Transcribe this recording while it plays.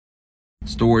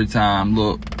Story time.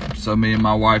 Look, so me and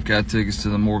my wife got tickets to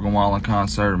the Morgan Wallen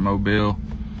concert in Mobile,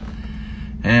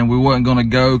 and we wasn't gonna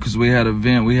go because we had an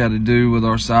event we had to do with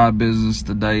our side business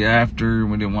the day after.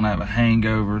 We didn't want to have a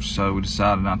hangover, so we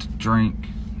decided not to drink,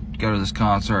 go to this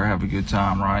concert, have a good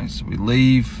time, right? So we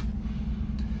leave,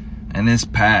 and it's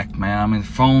packed, man. I mean,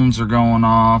 phones are going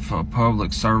off,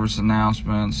 public service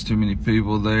announcements, too many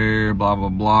people there, blah blah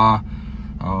blah.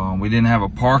 We didn't have a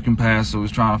parking pass, so we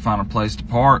was trying to find a place to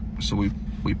park. So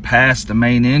we passed the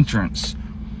main entrance,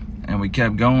 and we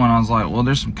kept going. I was like, well,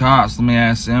 there's some cops. Let me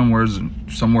ask them where's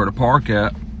somewhere to park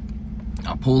at.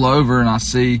 I pull over, and I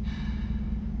see,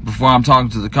 before I'm talking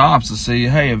to the cops, I see,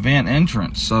 hey, event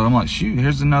entrance. So I'm like, shoot,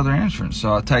 here's another entrance.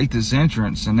 So I take this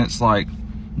entrance, and it's like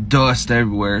dust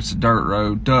everywhere. It's a dirt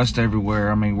road, dust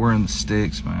everywhere. I mean, we're in the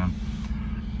sticks, man.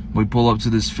 We pull up to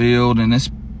this field, and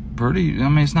it's pretty, I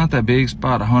mean, it's not that big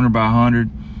spot, 100 by 100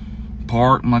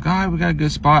 park. I'm like, all right, we got a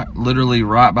good spot, literally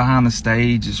right behind the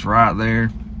stage. It's right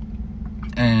there.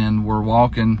 And we're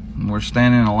walking, and we're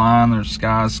standing in a line. There's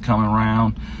guys coming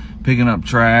around picking up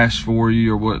trash for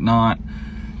you or whatnot,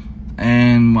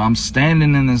 and I'm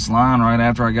standing in this line right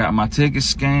after I got my ticket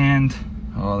scanned.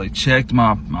 They checked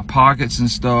my pockets and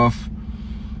stuff,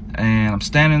 and I'm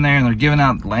standing there, and they're giving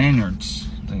out lanyards.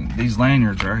 These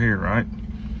lanyards right here, right?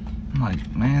 I'm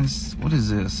like, man, what is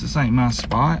this? This ain't my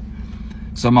spot.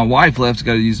 So my wife left to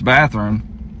go use the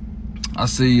bathroom. I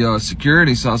see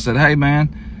security, so I said, hey, man,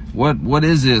 what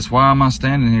is this? Why am I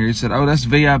standing here? He said, oh, that's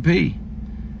VIP.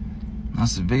 I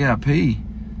said, VIP?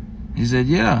 He said,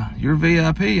 yeah, you're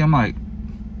VIP. I'm like,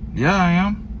 yeah, I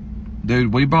am.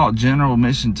 Dude, we bought general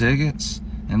admission tickets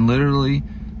and literally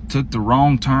took the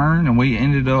wrong turn, and we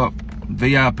ended up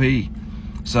VIP.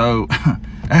 So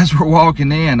as we're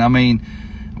walking in, I mean,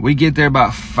 we get there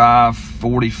about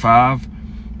 5:45.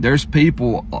 There's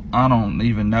people, I don't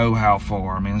even know how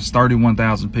far. I mean, it's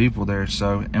 31,000 people there.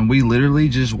 So, and we literally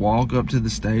just walk up to the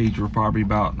stage. We're probably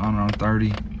about, I don't know,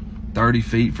 30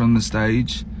 feet from the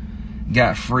stage.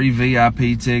 Got free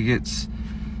VIP tickets,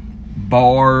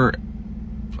 bar,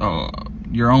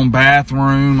 your own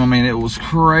bathroom. I mean, it was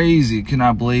crazy. Could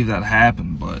not believe that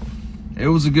happened, but it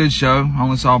was a good show. I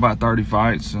only saw about 30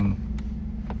 fights, and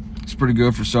it's pretty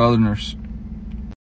good for Southerners.